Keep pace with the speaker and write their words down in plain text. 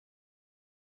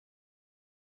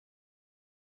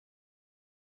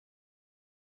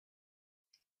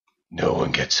No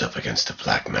one gets up against a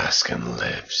black mask and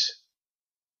lives.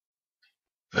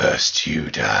 First you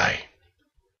die,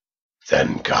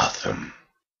 then Gotham.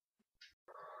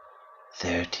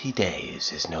 30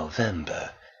 days is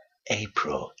November,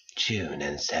 April, June,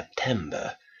 and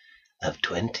September. Of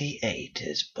 28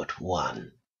 is but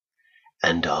one,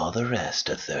 and all the rest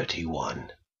are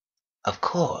 31. Of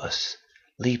course,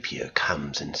 leap year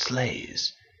comes and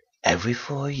slays. Every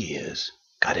 4 years,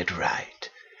 got it right,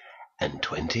 and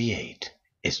 28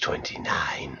 is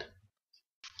 29.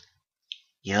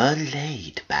 You're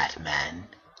late, Batman.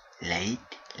 Late,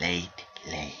 late,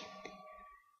 late.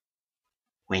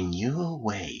 When you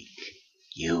awake,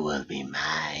 you will be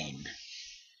mine.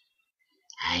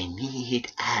 I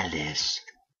need Alice.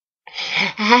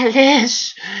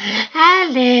 Alice!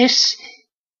 Alice!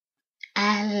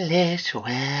 Alice,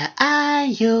 where are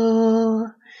you?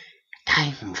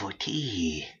 Time for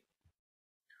tea.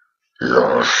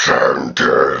 Your scent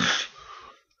is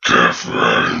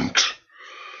different.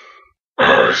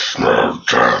 I smell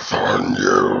death on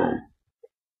you.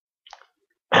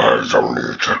 I don't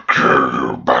need to kill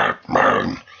you,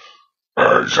 Batman.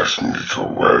 I just need to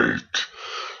wait,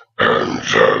 and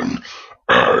then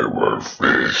I will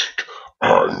feast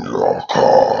on your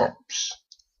corpse.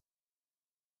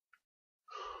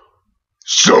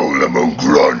 Solomon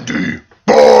Grundy,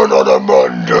 born on a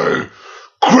Monday,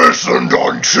 christened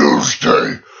on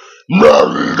Tuesday,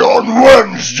 married on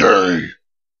Wednesday.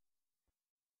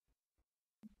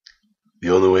 The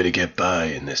only way to get by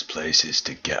in this place is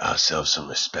to get ourselves some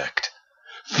respect.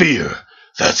 Fear,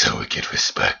 that's how we get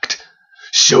respect.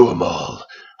 Show 'em all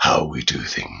how we do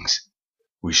things.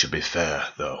 We should be fair,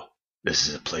 though. This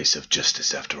is a place of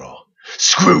justice after all.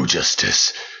 Screw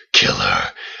justice,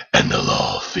 killer, and the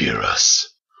law fear us.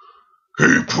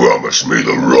 He promised me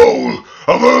the role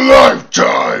of a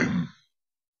lifetime.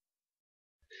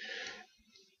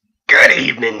 Good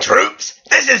evening, troops.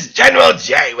 This is General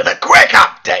J with a quick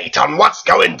update on what's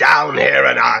going down here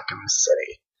in Arkham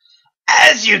City.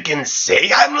 As you can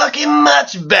see, I'm looking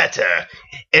much better.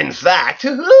 In fact,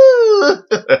 I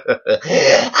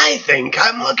think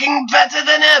I'm looking better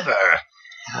than ever.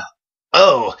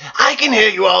 Oh, I can hear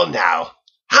you all now.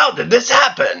 How did this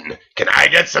happen? Can I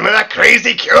get some of that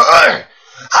crazy cure?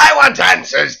 I want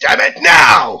answers, damn it,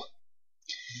 now!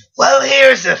 Well,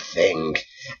 here's the thing.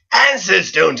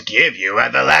 Answers don't give you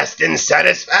everlasting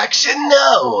satisfaction,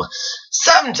 no.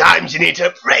 Sometimes you need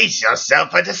to brace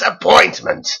yourself for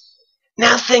disappointment.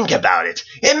 Now think about it.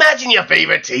 Imagine your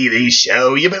favorite TV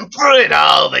show. You've been through it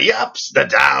all, the ups, the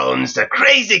downs, the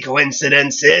crazy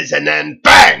coincidences, and then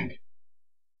bang!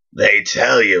 They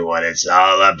tell you what it's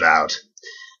all about.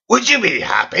 Would you be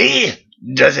happy?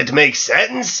 Does it make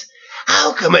sense?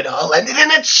 How come it all ended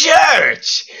in a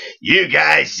church? You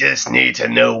guys just need to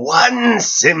know one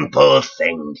simple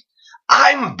thing.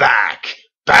 I'm back.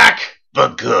 Back for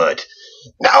good.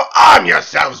 Now arm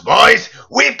yourselves, boys.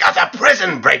 We've got a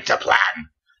prison break to plan.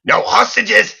 No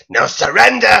hostages, no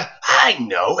surrender. I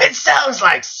know, it sounds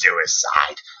like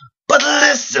suicide. But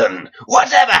listen,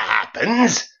 whatever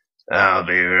happens, I'll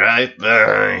be right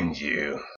behind you.